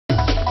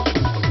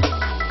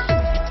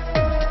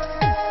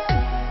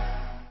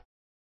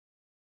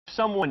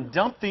someone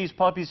dumped these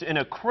puppies in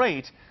a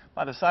crate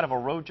by the side of a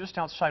road just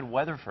outside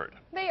Weatherford.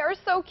 They are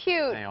so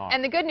cute. They are.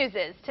 And the good news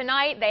is,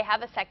 tonight they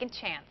have a second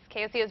chance.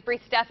 KOCO's Bree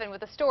Steffen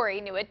with a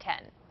story new at 10.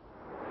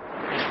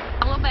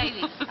 Hello,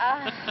 baby.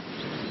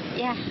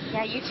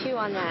 Yeah, you too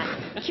on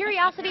that.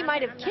 Curiosity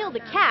might have killed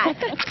a cat,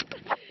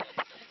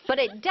 but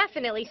it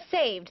definitely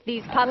saved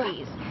these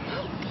puppies.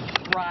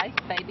 Rice,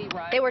 baby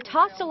rice. They were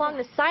tossed along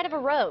the side of a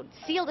road,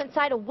 sealed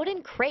inside a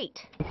wooden crate.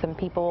 Some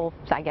people,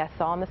 I guess,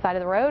 saw on the side of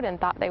the road and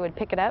thought they would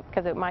pick it up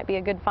because it might be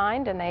a good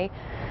find, and they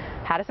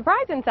had a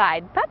surprise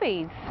inside.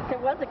 Puppies.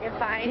 It was a good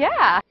find.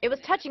 Yeah. It was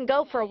touch and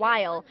go for a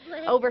while,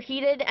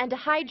 overheated and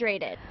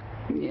dehydrated.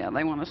 Yeah,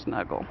 they want to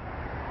snuggle.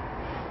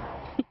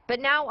 But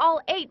now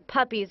all 8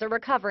 puppies are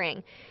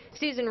recovering.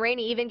 Susan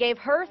Rainey even gave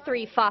her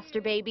 3 foster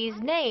babies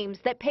names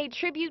that pay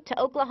tribute to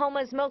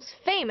Oklahoma's most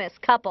famous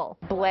couple.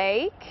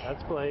 Blake.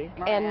 That's Blake.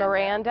 And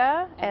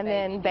Miranda, and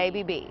then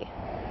Baby B.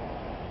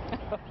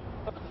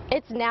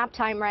 It's nap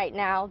time right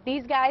now.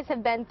 These guys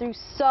have been through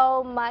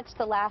so much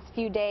the last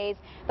few days,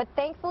 but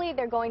thankfully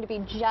they're going to be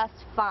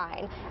just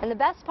fine. And the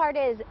best part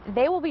is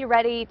they will be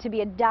ready to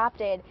be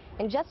adopted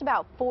in just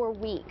about 4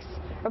 weeks.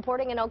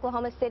 Reporting in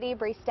Oklahoma City,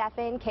 Bree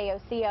Steffen,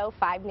 KOCO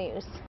 5 News.